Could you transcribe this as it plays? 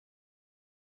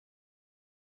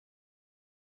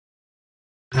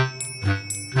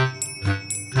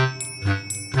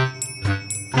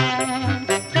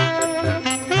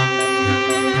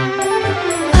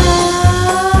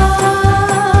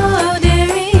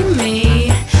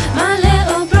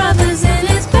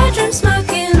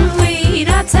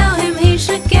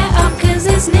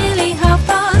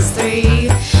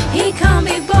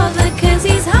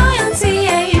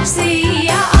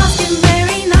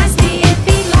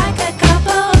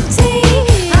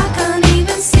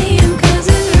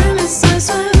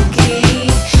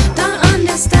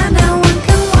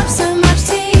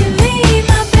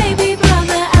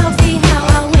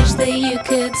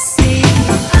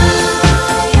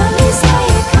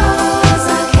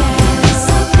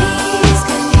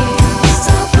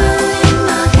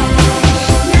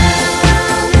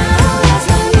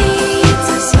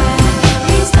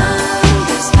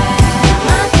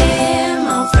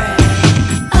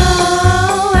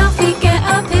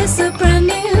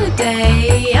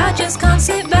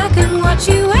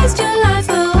don't you waste your life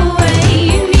away.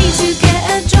 You need to get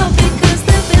a job because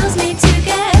the bills need to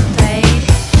get paid.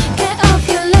 Get off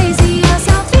your lazy ass,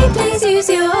 Alfie, please use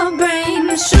your brain.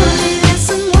 Surely there's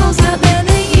some walls out there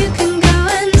that you can go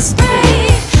and spray.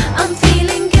 I'm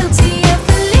feeling guilty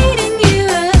for leading you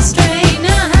astray.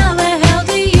 Now how the hell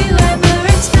do you ever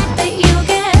expect that you'll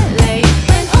get laid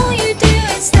when all you do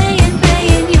is stay and play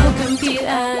in your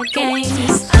computer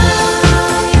games? I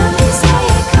only say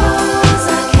it 'cause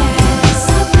I care,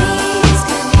 so please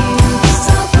can you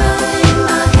stop pulling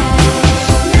my hair?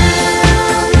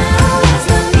 Now there's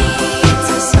no need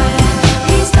to swear,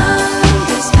 please don't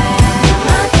despair,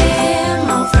 my dear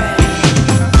Mon Frere.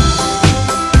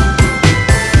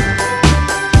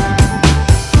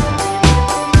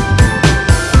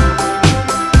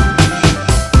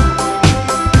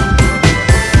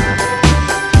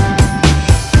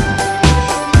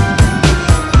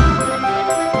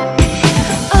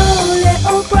 Oh,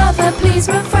 little brother, please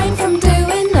refrain from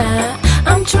doing that.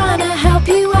 I'm trying to help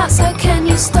you out, so can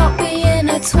you stop being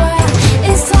a twat?